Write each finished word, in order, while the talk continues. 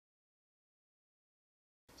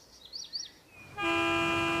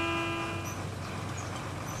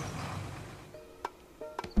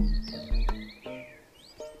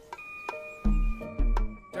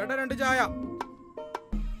രണ്ട് ചായ.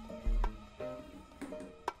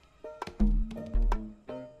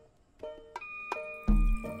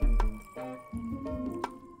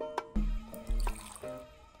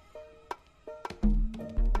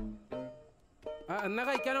 എന്നാ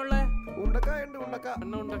കഴിക്കാനുള്ള ഉണ്ടക്ക ഉണ്ട്. ഉണ്ടക്ക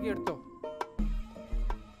എണ്ണ ഉണ്ടാക്കി എടുത്തോ.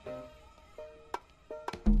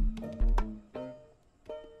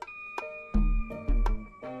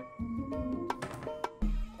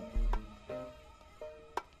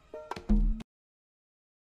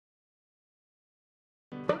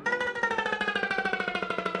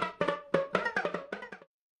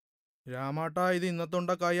 രാമാട്ടാ, ഇത് ഇന്നത്തെ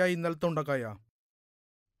ഉണ്ടക്കായ ഇന്നലത്തെ ഉണ്ടക്കായ?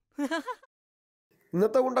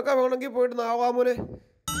 ഇന്നത്തെ ഉണ്ടക്ക വേണമെങ്കിൽ പോയിട്ട് നാവാമൂലെ.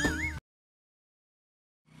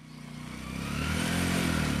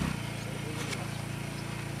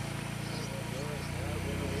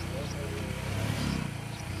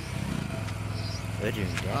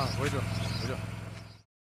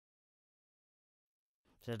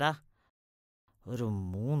 ചേട്ടാ, ഒരു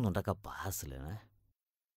 3 ഉണ്ടക്ക പാർസലാണ്.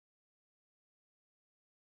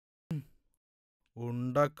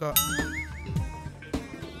 ഉണ്ടക്ക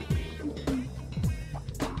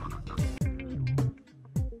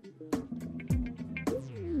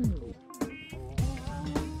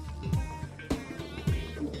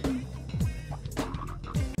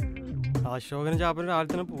അശോകനും ചാപ്പനും രാവിലെ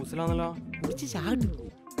തന്നെ പൂസലാന്നല്ലോ. കുടിച്ച് ചാട്.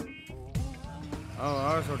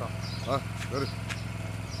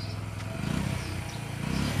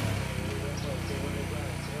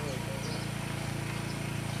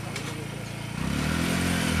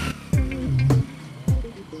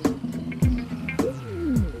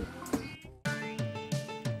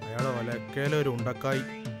 അയാളെ ഒലക്കയിലൊരു ഉണ്ടക്കായി.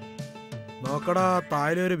 നോക്കടാ,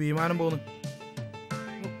 താഴെ വിമാനം പോകുന്നു.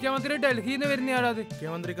 മുഖ്യമന്ത്രി ഡൽഹിന്ന് വരുന്നയാളത്.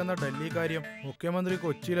 മുഖ്യമന്ത്രിക്ക് എന്താ ഡൽഹി കാര്യം? മുഖ്യമന്ത്രി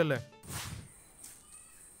കൊച്ചിയിലല്ലേ?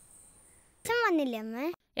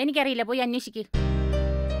 എനിക്കറിയില്ല, പോയി അന്വേഷിക്ക്.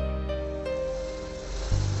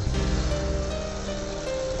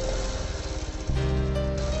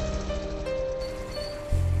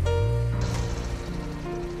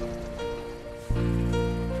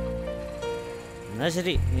 എന്നാ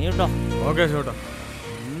ശരി, നീ കേട്ടോ. ഓക്കെ ചേട്ടാ.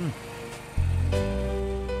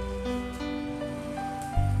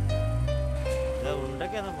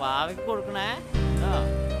 ഉണ്ടൊക്കെ ഭാവിക്ക് കൊടുക്കണേ.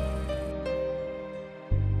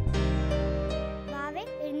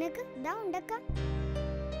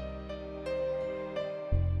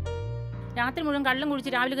 രാത്രി മുഴുവൻ കള്ളം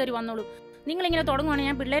കുടിച്ച് രാവിലെ കയറി വന്നോളൂ. നിങ്ങളിങ്ങനെ തുടങ്ങുവാണെങ്കിൽ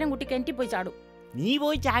ഞാൻ പിള്ളേരും കൂട്ടി കിണറ്റി പോയി ചാടും. നീ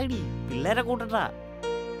പോയി ചാടി, പിള്ളേരെ കൂട്ടട്ടാ.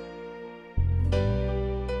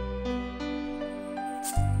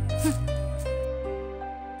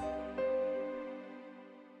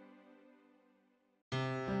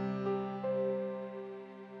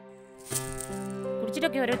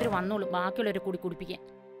 കുടിച്ചിട്ടൊക്കെ ഓരോരുത്തർ വന്നോളൂ, ബാക്കിയുള്ളവരെ കൂടി കുടിപ്പിക്കാൻ.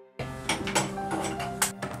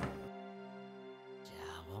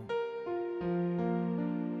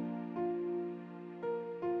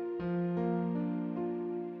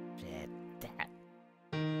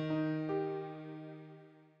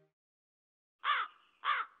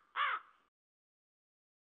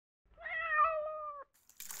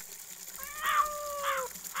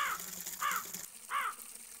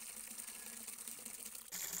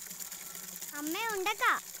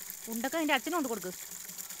 ഉണ്ടക്ക നിന്റെ അച്ഛനും കൊണ്ട് കൊടുക്ക്.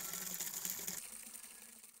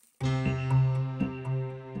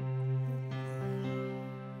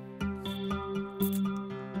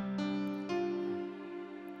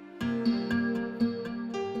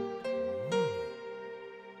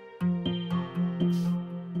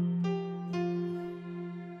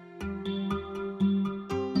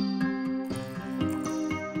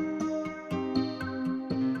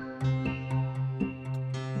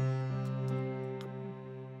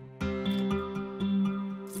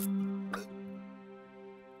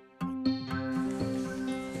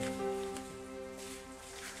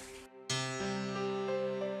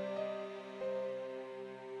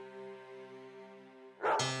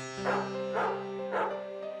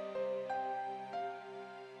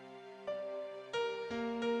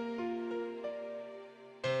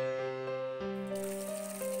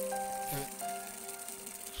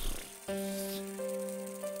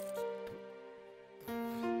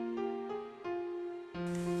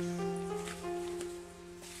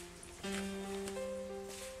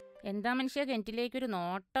 എന്താ മനുഷ്യ കിണറ്റിലേക്കൊരു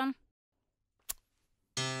നോട്ടം?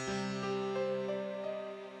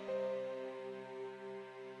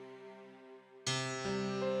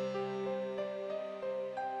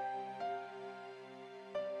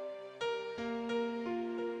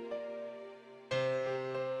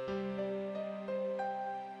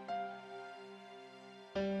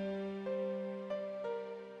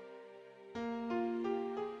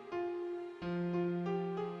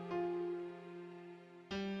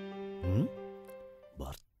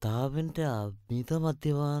 ഭർത്താവിൻ്റെ അമിത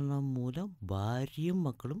മദ്യപാനം മൂലം ഭാര്യയും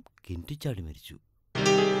മക്കളും കിണ്ടിച്ചാടി മരിച്ചു.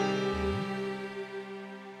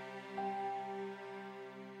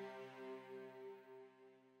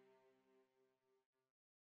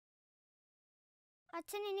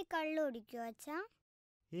 അച്ഛൻ ഇനി കള്ളു കുടിക്കുവോ അച്ഛാ?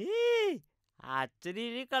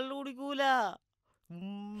 അച്ഛനിനി കള്ളു കുടിക്കൂല.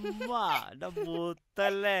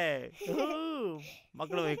 മൂത്തല്ലേ.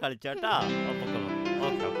 മക്കള് പോയി കളിച്ചാട്ടാ.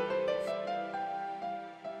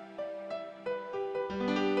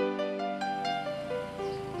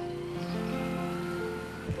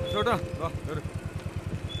 ചോട്ടാ വാ കേറ്.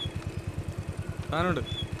 ഞാനുണ്ട്,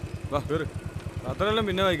 വാ കേറ്. അത്രയെല്ലാം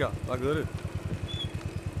പിന്നെ വായിക്കാം. വാ കേറ്,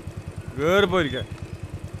 കേറിപ്പോയിരിക്കാം.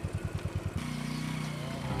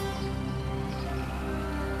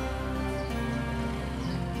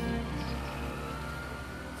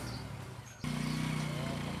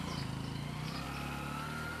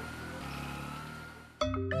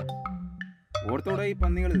 ഓർത്തോടെ ഈ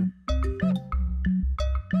പന്നികള്.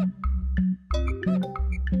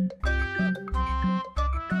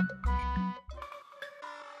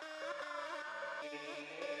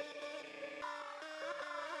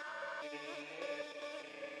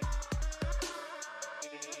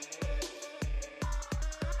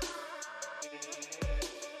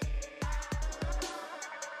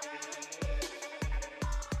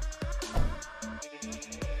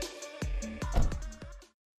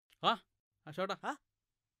 അശോട്ടാ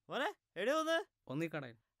മോനെ എടി വന്ന് ഒന്നീ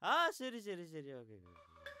കടയിൽ. ശരി ശരി ശരി ഓക്കെ.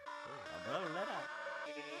 നമ്മളെ പിള്ളേരാ.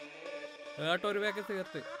 ഏട്ടോ ഒരു പാക്കറ്റ്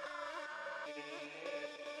തീർത്ത്.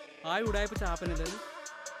 ഉടായ്പ ചാപ്പനല്ലേ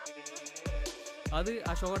അത്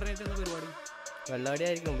അശോകനായിട്ട് എന്താ പരിപാടി? വെള്ളാടി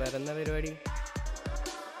ആയിരിക്കും. വേറെ എന്താ പരിപാടി?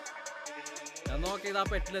 ഞാൻ നോക്കിയത് ആ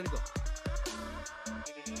പെറ്റിലെത്തിക്കോ.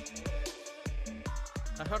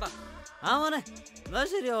 അശോട്ടാ മോനെ എന്നാ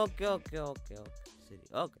ശരി. ഓക്കെ ഓക്കെ ഓക്കെ ഓക്കെ ശരി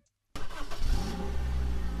ഓക്കെ.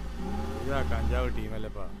 കഞ്ചാവ്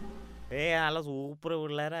ടീമല്ലേപ്പാ. നല്ല സൂപ്പർ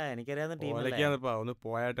പിള്ളേരാ. എനിക്കറിയാവുന്ന ടീമല്ലേപ്പാ. ഒന്ന്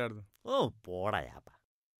പോയാട്ടായിരുന്നു. പോടാ ചാപ്പ.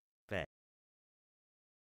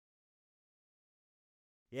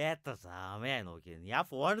 എത്ര സമയമായി നോക്കിയത്. ഞാൻ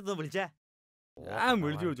ഫോൺ എടുത്ത് വിളിച്ചേ. ഞാൻ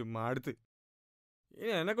വിളിച്ചു മടുത്ത്.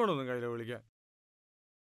 ഇനി എന്നെ കൊണ്ടൊന്നും കയ്യില വിളിക്കാൻ.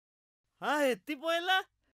 എത്തിപ്പോയല്ല.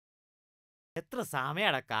 എത്ര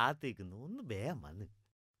സമയടാ കാത്തിരിക്കുന്നു. ഒന്ന് വേഗം വന്ന്.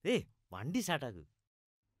 വണ്ടി സ്റ്റാർട്ടാക്ക്.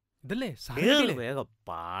 ഇതല്ലേ വേഗം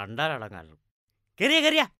പണ്ടാരടങ്ങാനും.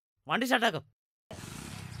 കെറിയ വണ്ടി സ്റ്റാർട്ടാക്കും.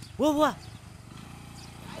 പോവാ.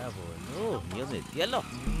 നീ ഒന്ന് എത്തിയല്ലോ.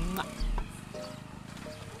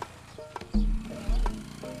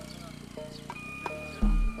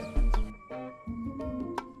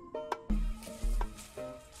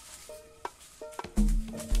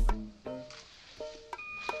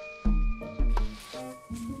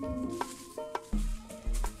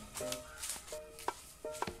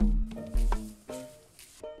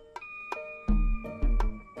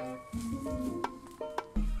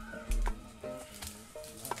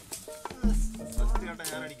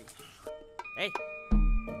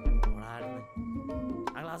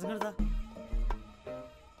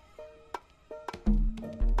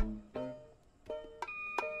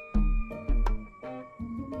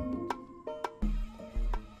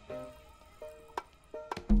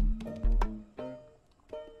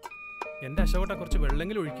 എന്റെ അശോകട്ട കുറച്ച്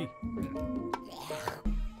വെള്ളെങ്കിലും ഒഴുക്കി.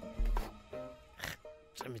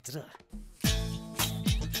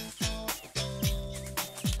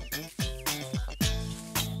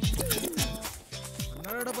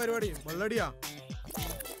 എന്നാടാ പരിപാടി? വെള്ളടിയാ?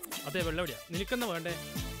 അതെ വെള്ളടിയാ. നിനക്കെന്നാ വേണ്ടേ?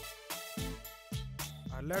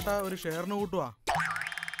 അല്ലേട്ടാ ഒരു ഷെയറിന് കൂട്ടുവാ.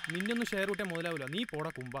 നിന്നൊന്നും ഷെയർ കൂട്ടിയാൽ മുതലാവില്ല. നീ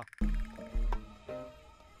പോടാ കുമ്പ.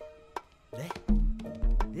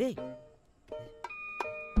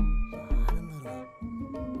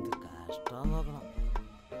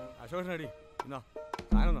 അശോകനടി എന്നാ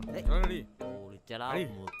സാധനം അശോകനടി.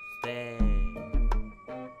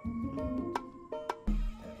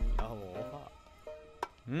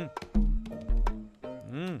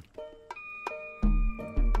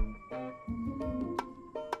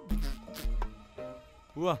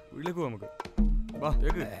 പോവാ വീട്ടിലേക്ക് പോവാ നമുക്ക്. വാ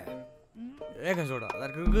കേക്ക് ഏകശോടാ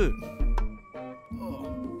അതൊക്കെ.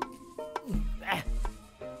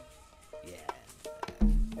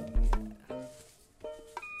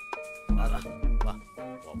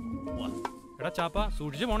 എടാ ചാപ്പ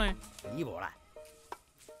സൂക്ഷിച്ചു പോണേ. നീ പോടാ.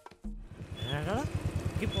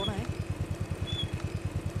 പോണേ.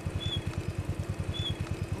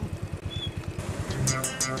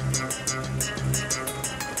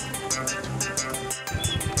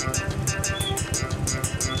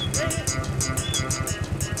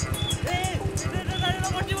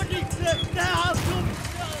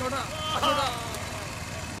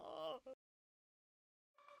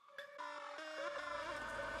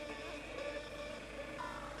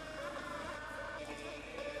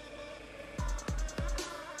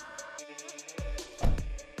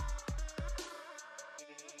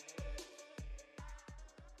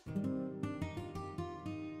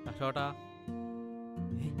 ഷോട്ടാ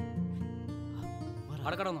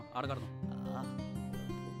അവിടെ കടന്നു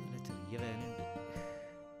ചെറിയ വേദനയുണ്ട്.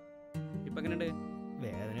 ഇപ്പൊ എങ്ങനെയുണ്ട്?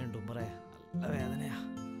 വേദനയുണ്ട് പറയാ, നല്ല വേദനയാ.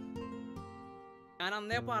 ഞാൻ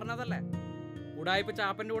അന്നേ പറഞ്ഞതല്ലേ ഉടായിപ്പ്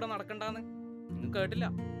ചാപ്പന്റെ കൂടെ നടക്കണ്ടെന്ന്. നിങ്ങൾ കേട്ടില്ല.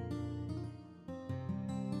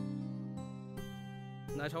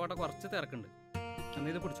 എന്നാ ഷോട്ട കുറച്ച് തിരക്കുണ്ട്, എന്നാ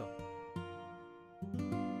ഇത് പിടിച്ചോ.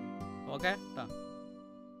 ഓക്കെ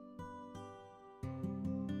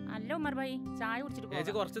അല്ല ഉമ്മർ ഭായി, ചായ കുടിച്ചിട്ട്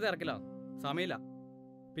ചേച്ചി കുറച്ച് തിരക്കില്ല, സമയമില്ല.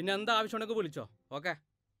 പിന്നെ എന്താ ആവശ്യമുണ്ടെങ്കിൽ വിളിച്ചോ. ഓക്കെ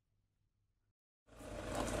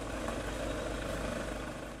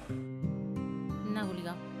എന്നാ ഗുളിക.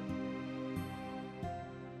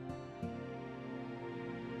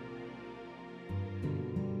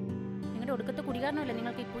 നിങ്ങളുടെ ഒടുക്കത്തെ കുടികാരണമല്ലേ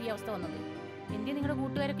നിങ്ങൾക്ക് ഇപ്പോൾ ഈ അവസ്ഥ വന്നത്? എന്തിനാ നിങ്ങളുടെ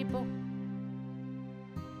കൂട്ടുകാരൊക്കെ ഇപ്പോ?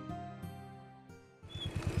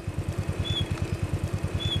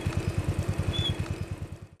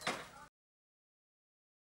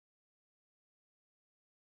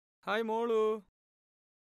 ഹായ് മോളു.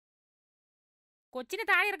 കൊച്ചിനെ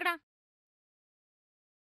താഴെ ഇറക്കടാ.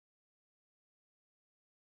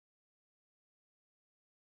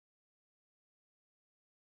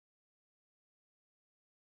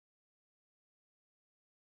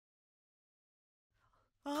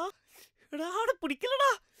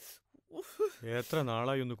 പിടിക്കലടാ. എത്ര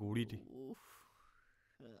നാളായി ഒന്ന് കൂടിയിട്ട്.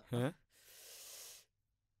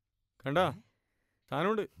 കണ്ടാ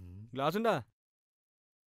സാധനമുണ്ട്, ഗ്ലാസ് ഉണ്ടാ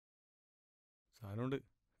സാധനമുണ്ട്.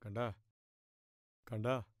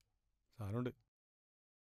 കണ്ടാ സാധനമുണ്ട്.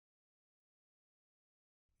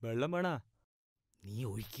 വെള്ളം വേണാ? നീ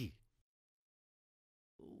ഒഴിക്ക്.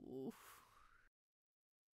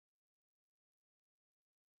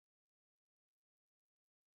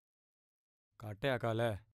 കട്ടയാക്കാല്ലേ?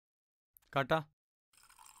 കട്ട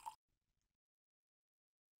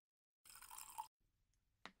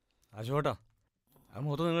അശോട്ടാ, ആ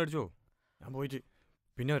മൊത്തം നിങ്ങൾ അടിച്ചോ. ഞാൻ പോയിട്ട്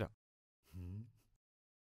പിന്നെ വരാം.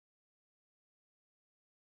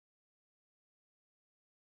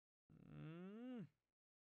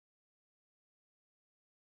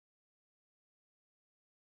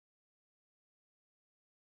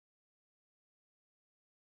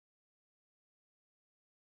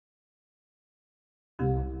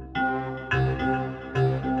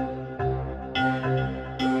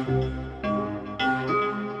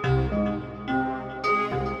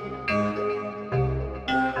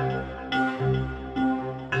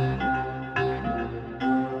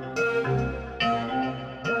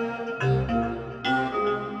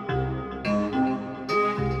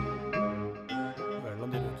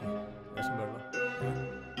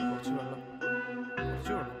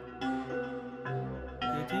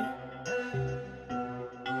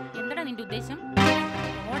 എന്താടാ നിന്റെ ഉദ്ദേശം?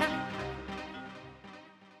 ഓടാ.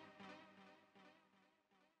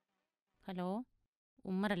 ഹലോ,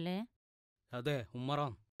 ഉമ്മറല്ലേ? അതെ,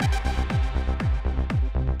 ഉമ്മറാം.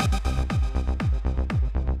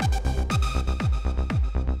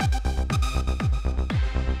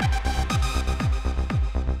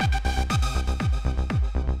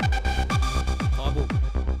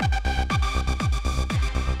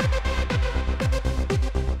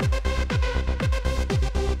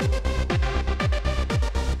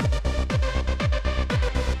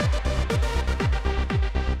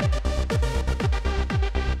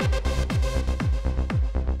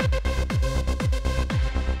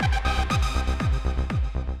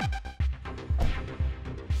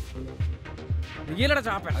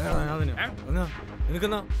 ചാപ്പൻ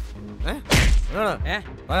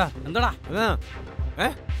എന്താടാ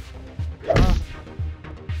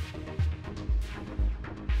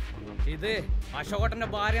ഇത്? അശോകട്ടന്റെ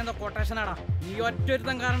ഭാര്യ എന്താ കൊട്ടേഷനാടാ. നീ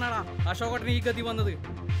ഒറ്റൊരുത്തം കാരണാടാ അശോകട്ടന് ഈ ഗതി വന്നത്,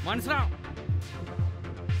 മനസ്സിലാവും?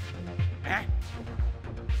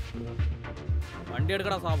 വണ്ടി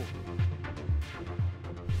എടുക്കടാ സാബു.